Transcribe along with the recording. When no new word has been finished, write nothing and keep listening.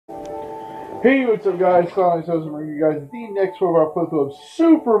Hey, what's up guys? Sonic says I'm bringing you guys the next 12-hour playthrough of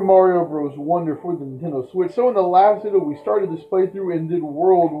Super Mario Bros. Wonder for the Nintendo Switch. So in the last video, we started this playthrough and did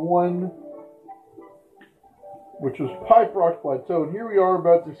World 1, which was Pipe Rock Plateau. And here we are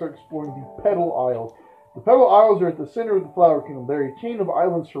about to start exploring the Petal Isles. The Petal Isles are at the center of the Flower Kingdom. They're a chain of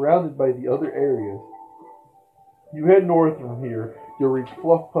islands surrounded by the other areas. You head north from here, you'll reach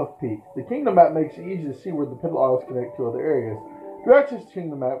Fluff Puff Peak. The Kingdom map makes it easy to see where the Petal Isles connect to other areas. To access the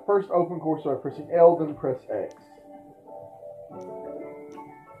Kingdom map, first open course by pressing L, then press X.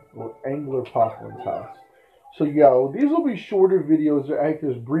 Or Angler Poplin's house. So yeah, these will be shorter videos that act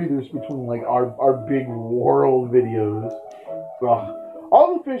as breathers between like our big world videos. Ugh.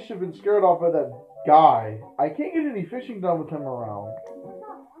 All the fish have been scared off by that guy. I can't get any fishing done with him around.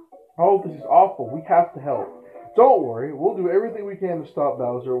 Oh, this is awful. We have to help. Don't worry, we'll do everything we can to stop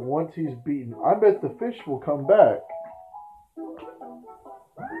Bowser once he's beaten. I bet the fish will come back.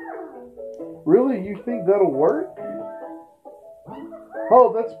 Really? You think that'll work?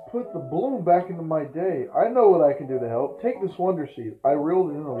 Oh, let's put the bloom back into my day. I know what I can do to help. Take this Wonder Seed. I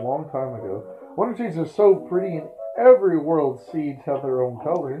reeled it in a long time ago. Wonder Seeds are so pretty, and every world seeds have their own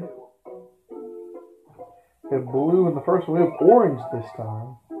color. We have blue in the first one. We have orange this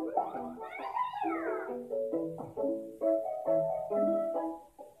time.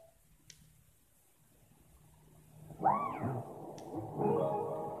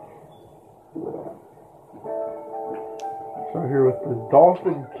 So here with the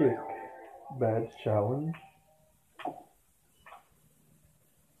Dolphin Kick badge challenge.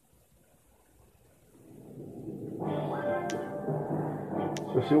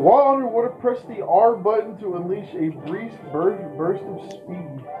 So see, while underwater, press the R button to unleash a brief burst of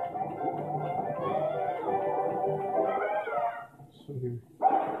speed. So here.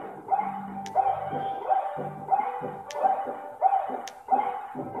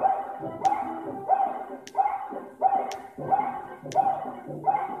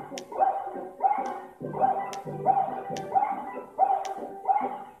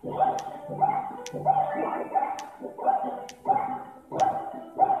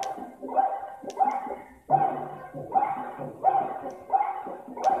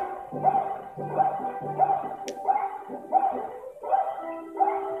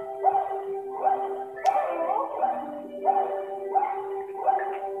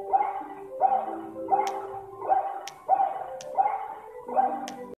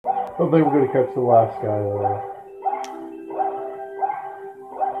 I don't think we're going to catch the last guy though.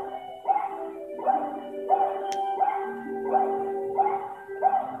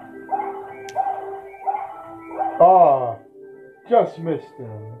 Ah, just missed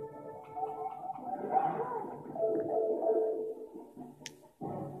him.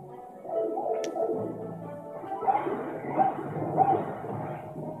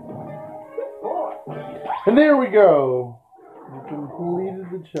 And there we go. You completed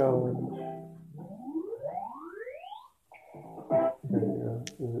the challenge. There you go.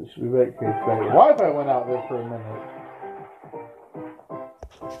 It should be back here. Wi-Fi went out there for a minute.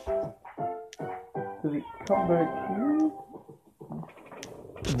 Did it come back here?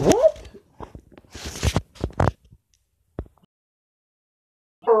 What?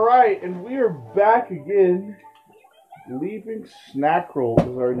 Alright, and we are back again. Leaving Snackroll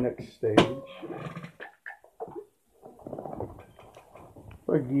is our next stage.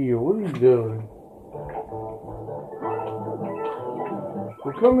 Gio, what are you doing?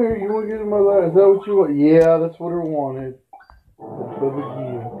 Well, come here. You want to get in my lap? Is that what you want? Yeah, that's what I wanted. Bubba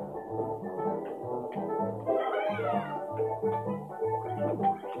Gio.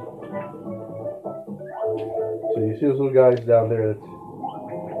 So you see those little guys down there? That's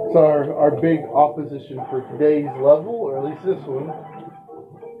our big opposition for today's level, or at least this one.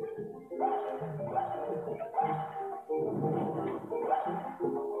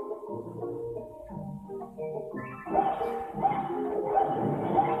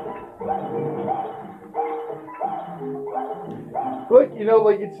 Look, you know,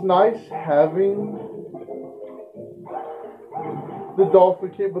 like, it's nice having the Dolphin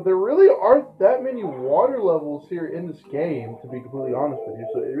Kit, but there really aren't that many water levels here in this game, to be completely honest with you,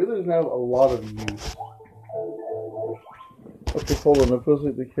 so it really doesn't have a lot of use. Okay, hold on, it feels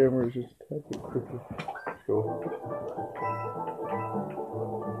like the camera is just a bit quicker. Let's go.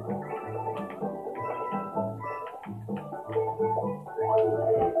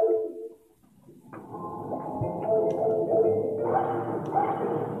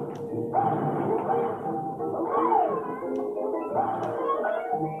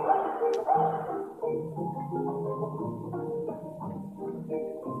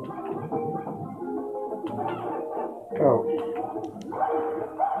 Oh.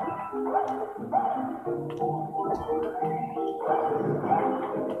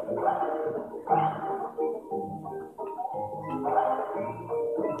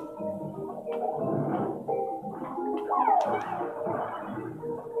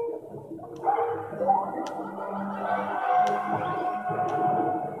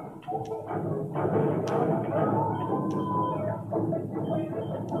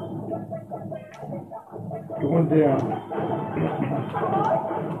 one down.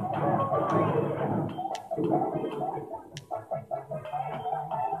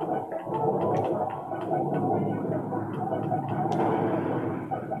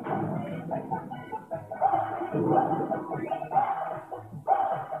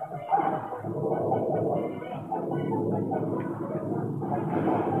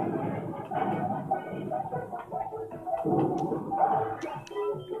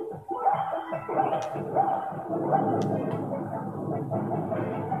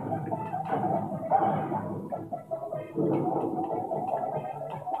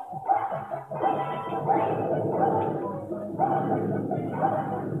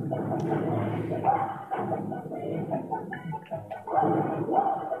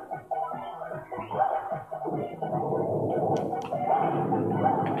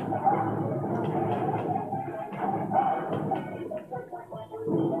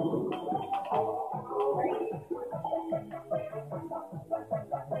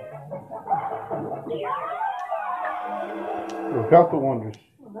 Got the wonders.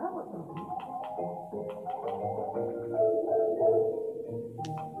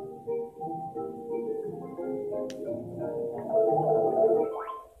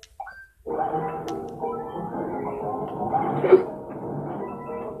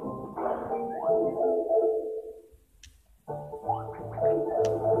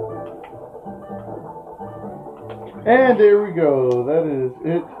 And there we go. That is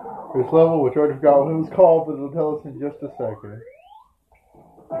it for this level, which I already forgot what it was called, but it'll tell us in just a second.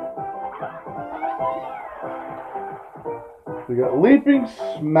 We got Leaping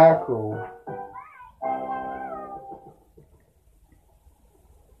Smackerel.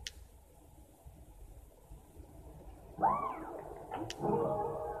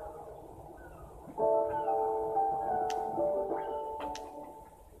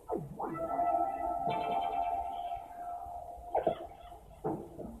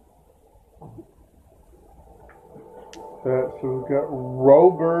 So we've got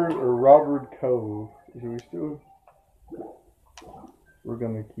Robert Cove. Is we still? We're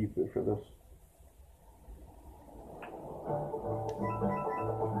gonna keep it for this.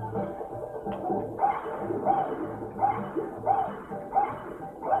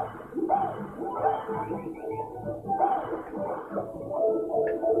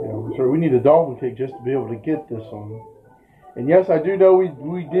 Yeah, so we need a dolphin cake just to be able to get this one. And yes, I do know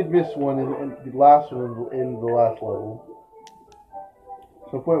we did miss one in the last one in the last level.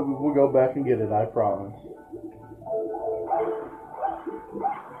 So we'll go back and get it, I promise.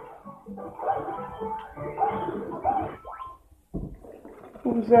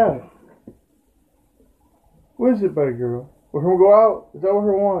 What was that? What is it, buddy girl? We're gonna go out? Is that what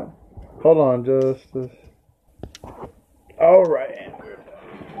we want? Hold on, just this. Alright.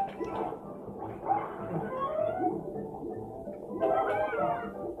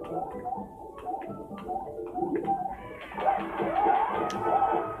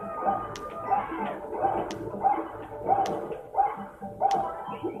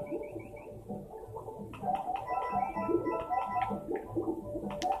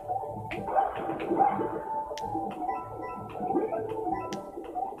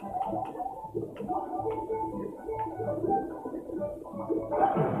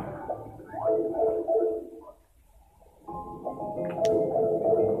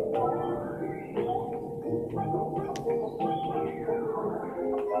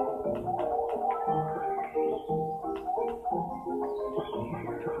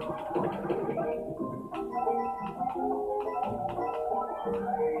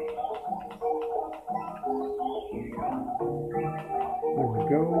 There we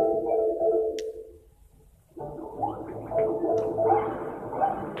go.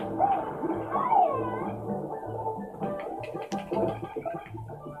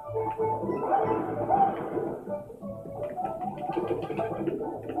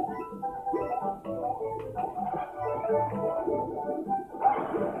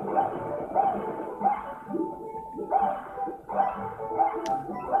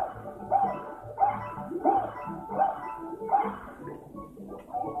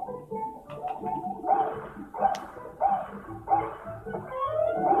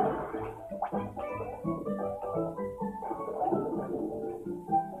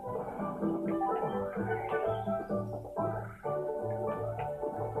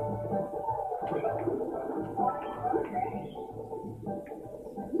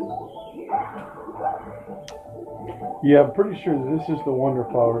 Yeah, I'm pretty sure this is the Wonder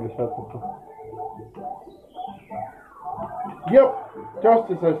Flower to set the... Yep,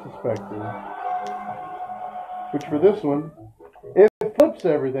 just as I suspected. Which for this one, it flips flips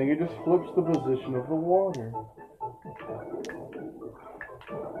everything. It just flips the position of the water.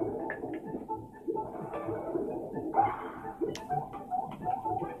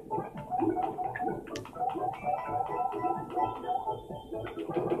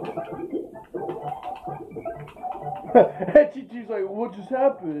 And Chichi's like, what just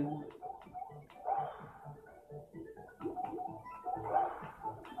happened?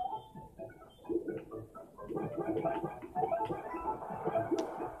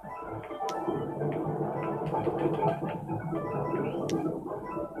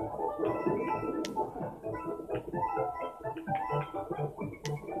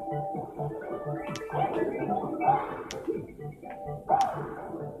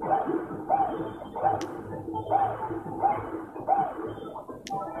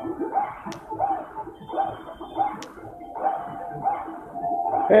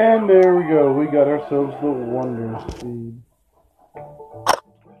 And there we go. We got ourselves the Wonder Seed.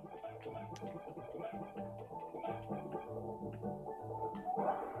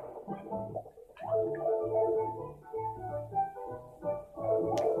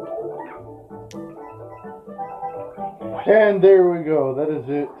 And there we go. That is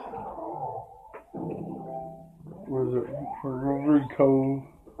it. Where is it? River Cove.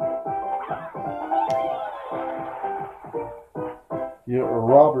 Yeah,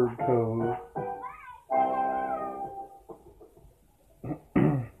 Robert Cove.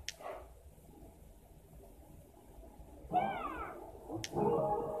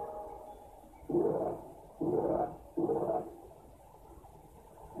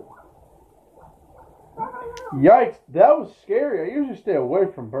 Yikes, that was scary. I usually stay away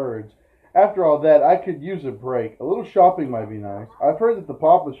from birds. After all that, I could use a break. A little shopping might be nice. I've heard that the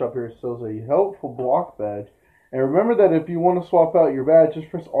Papa Shop here sells a helpful block badge. And remember that if you want to swap out your badge, just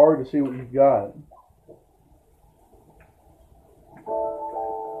press R to see what you've got.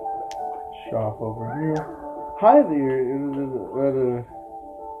 Shop over here. Hi there.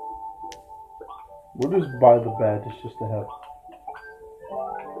 We'll just buy the badges just to have.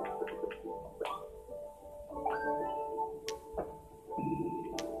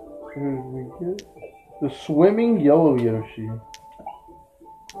 Who did we get? The swimming yellow Yoshi.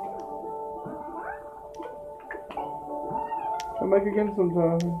 Come back again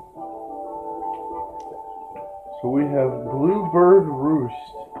sometime. So we have Bluebird Roost.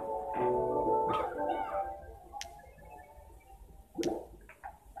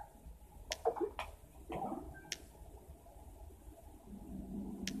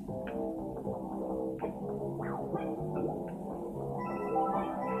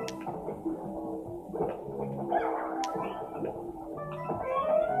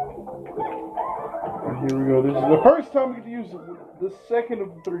 Here we go. This is the first time we get to use the second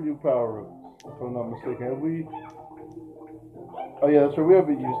of the 3 new power-ups, if I'm not mistaken. Have we? Oh yeah, that's right. We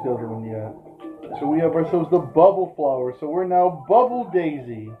haven't used the other one yet. So we have ourselves the Bubble Flower. So we're now Bubble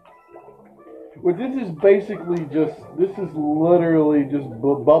Daisy. Well, this is basically just, this is literally just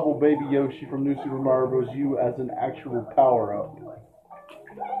Bubble Baby Yoshi from New Super Mario Bros. U as an actual power-up.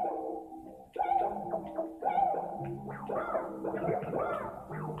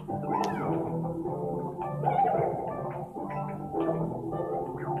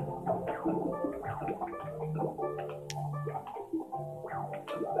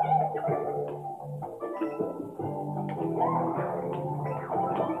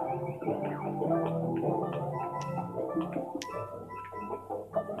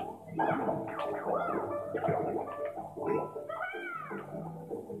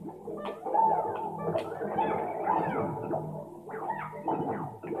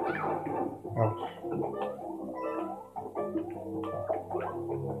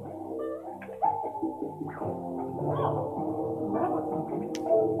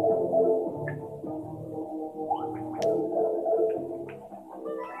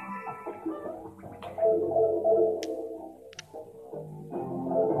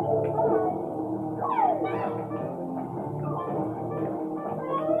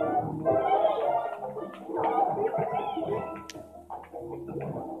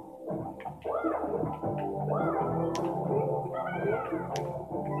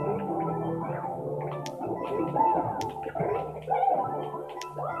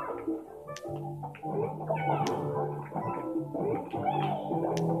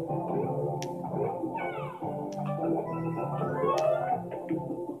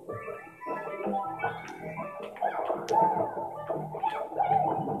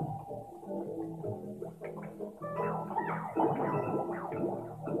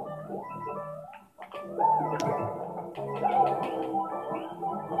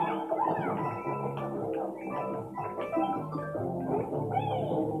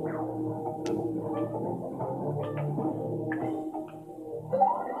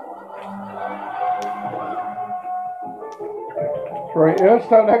 Right, now it's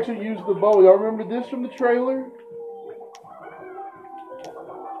time to actually use the bow. Y'all remember this from the trailer?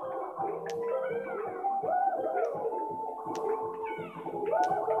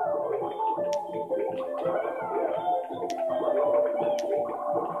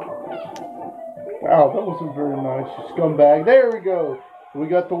 Wow, that wasn't very nice, you scumbag. There we go. We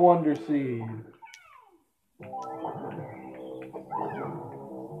got the Wonder Seed.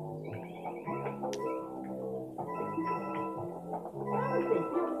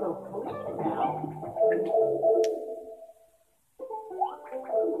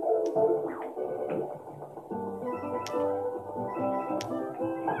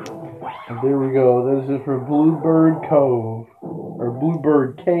 And there we go. That is it for Bluebird Cove. Or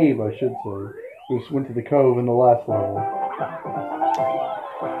Bluebird Cave, I should say. We just went to the cove in the last level.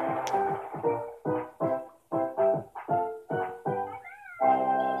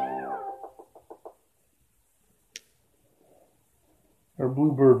 Or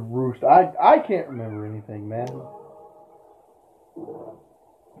Bluebird Roost. I can't remember anything, man.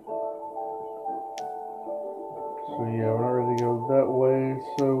 So yeah, we're not ready to go that way.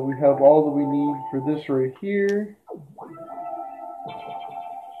 So we have all that we need for this right here.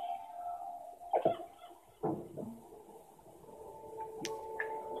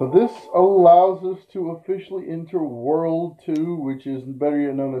 So this allows us to officially enter World 2, which is better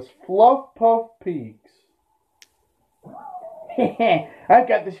yet known as Fluff Puff Peaks. I've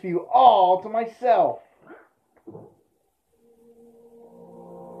got this view all to myself.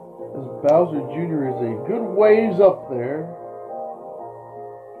 As Bowser Jr. is a good ways up there.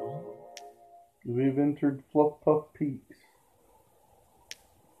 We've entered Fluff Puff Peaks.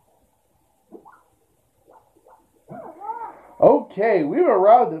 Okay, we've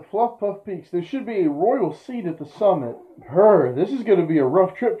arrived at Fluff Puff Peaks. There should be a royal seat at the summit. This is going to be a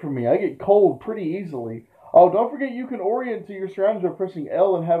rough trip for me. I get cold pretty easily. Oh, don't forget you can orient to your surroundings by pressing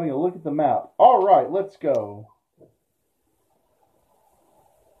L and having a look at the map. Alright, let's go.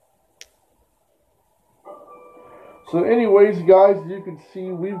 So anyways, guys, as you can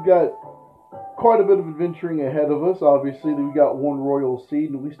see, we've got quite a bit of adventuring ahead of us. Obviously, we've got one royal seed,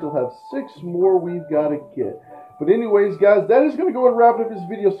 and we still have 6 more we've got to get. But anyways, guys, that is going to go and wrap up this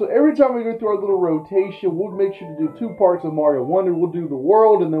video. So every time we go through our little rotation, we'll make sure to do 2 parts of Mario Wonder. We'll do the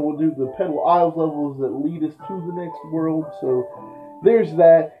world, and then we'll do the Petal Isles levels that lead us to the next world. So there's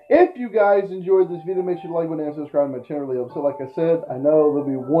that. If you guys enjoyed this video, make sure to like, comment, and subscribe to my channel. Really. So like I said, I know there'll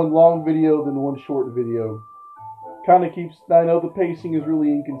be one long video, then one short video. Kind of keeps, I know the pacing is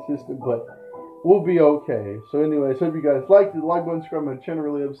really inconsistent, but we'll be okay. So anyways, hope you guys liked it. Like button, subscribe to my channel,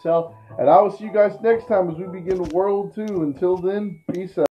 really helps out. And I will see you guys next time as we begin World 2. Until then, peace out.